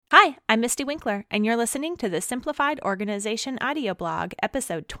Hi, I'm Misty Winkler, and you're listening to the Simplified Organization audio blog,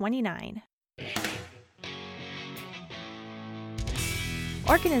 episode 29.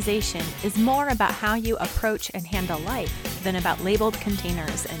 Organization is more about how you approach and handle life than about labeled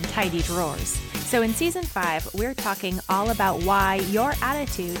containers and tidy drawers. So in Season 5, we're talking all about why your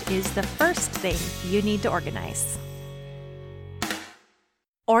attitude is the first thing you need to organize.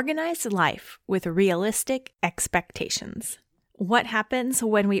 Organize life with realistic expectations. What happens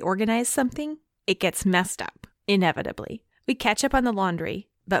when we organize something? It gets messed up, inevitably. We catch up on the laundry,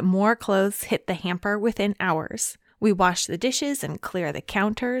 but more clothes hit the hamper within hours. We wash the dishes and clear the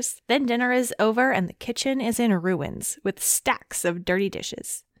counters. Then dinner is over and the kitchen is in ruins with stacks of dirty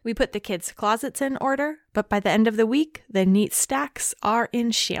dishes. We put the kids' closets in order, but by the end of the week, the neat stacks are in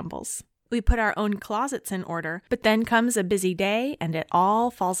shambles. We put our own closets in order, but then comes a busy day and it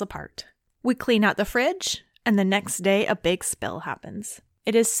all falls apart. We clean out the fridge, and the next day a big spill happens.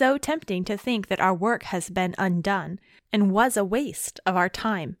 It is so tempting to think that our work has been undone and was a waste of our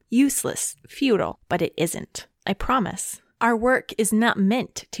time, useless, futile, but it isn't. I promise. Our work is not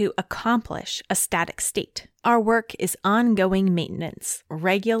meant to accomplish a static state. Our work is ongoing maintenance,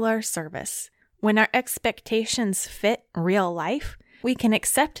 regular service. When our expectations fit real life, we can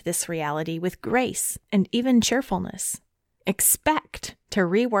accept this reality with grace and even cheerfulness. Expect to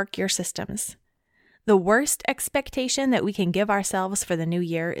rework your systems. The worst expectation that we can give ourselves for the new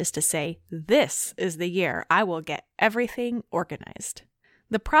year is to say, this is the year I will get everything organized.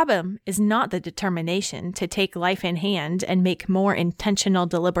 The problem is not the determination to take life in hand and make more intentional,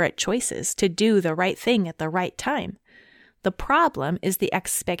 deliberate choices to do the right thing at the right time. The problem is the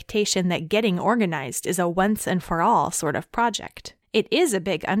expectation that getting organized is a once and for all sort of project. It is a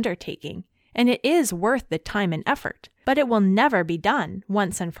big undertaking, and it is worth the time and effort, but it will never be done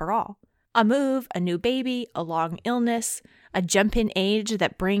once and for all. A move, a new baby, a long illness, a jump in age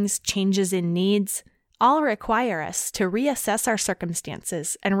that brings changes in needs, all require us to reassess our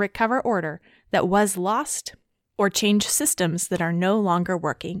circumstances and recover order that was lost or change systems that are no longer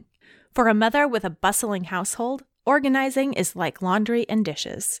working. For a mother with a bustling household, organizing is like laundry and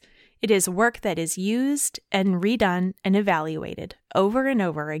dishes. It is work that is used and redone and evaluated over and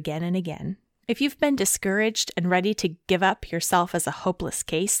over again and again. If you've been discouraged and ready to give up yourself as a hopeless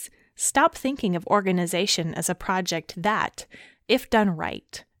case, stop thinking of organization as a project that, if done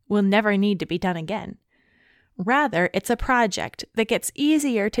right, will never need to be done again. Rather, it's a project that gets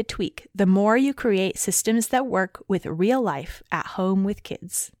easier to tweak the more you create systems that work with real life at home with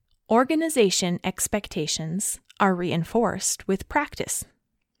kids. Organization expectations are reinforced with practice.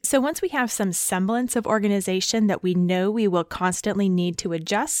 So once we have some semblance of organization that we know we will constantly need to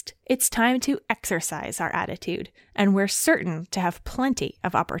adjust, it's time to exercise our attitude, and we're certain to have plenty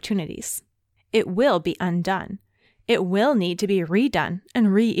of opportunities. It will be undone. It will need to be redone and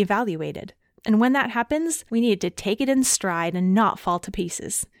reevaluated. And when that happens, we need to take it in stride and not fall to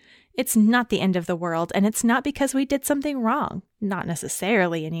pieces. It's not the end of the world, and it's not because we did something wrong. Not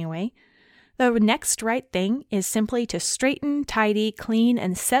necessarily, anyway. The next right thing is simply to straighten, tidy, clean,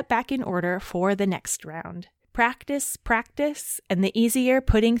 and set back in order for the next round. Practice, and the easier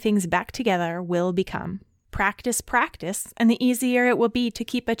putting things back together will become. Practice, and the easier it will be to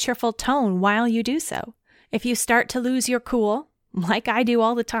keep a cheerful tone while you do so. If you start to lose your cool, like I do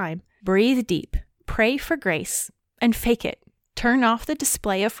all the time, breathe deep, pray for grace, and fake it. Turn off the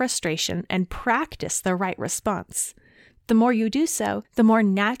display of frustration and practice the right response. The more you do so, the more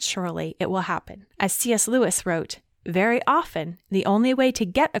naturally it will happen. As C.S. Lewis wrote, very often, the only way to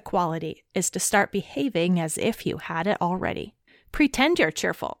get equality is to start behaving as if you had it already. Pretend you're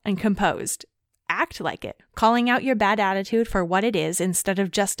cheerful and composed. Act like it, calling out your bad attitude for what it is instead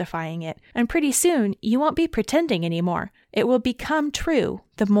of justifying it. And pretty soon, you won't be pretending anymore. It will become true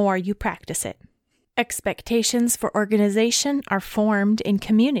the more you practice it. Expectations for organization are formed in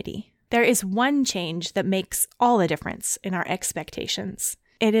community. There is one change that makes all the difference in our expectations.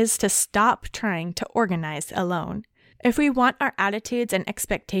 It is to stop trying to organize alone. If we want our attitudes and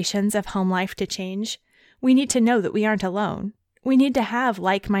expectations of home life to change, we need to know that we aren't alone. We need to have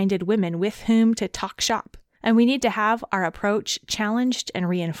like-minded women with whom to talk shop, and we need to have our approach challenged and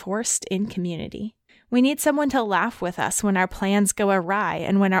reinforced in community. We need someone to laugh with us when our plans go awry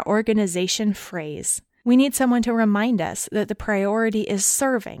and when our organization frays. We need someone to remind us that the priority is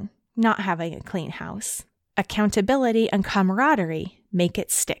serving, not having a clean house. Accountability and camaraderie make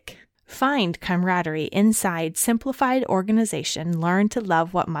it stick. Find camaraderie inside simplified organization. Learn to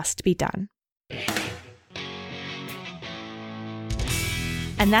love what must be done.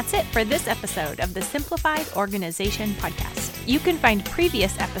 And that's it for this episode of the Simplified Organization Podcast. You can find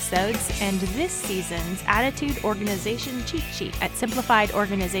previous episodes and this season's Attitude Organization cheat sheet at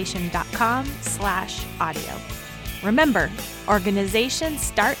simplifiedorganization.com/audio. Remember, organization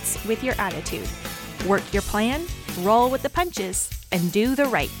starts with your attitude. Work your plan, roll with the punches, and do the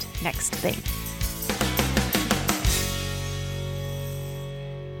right next thing.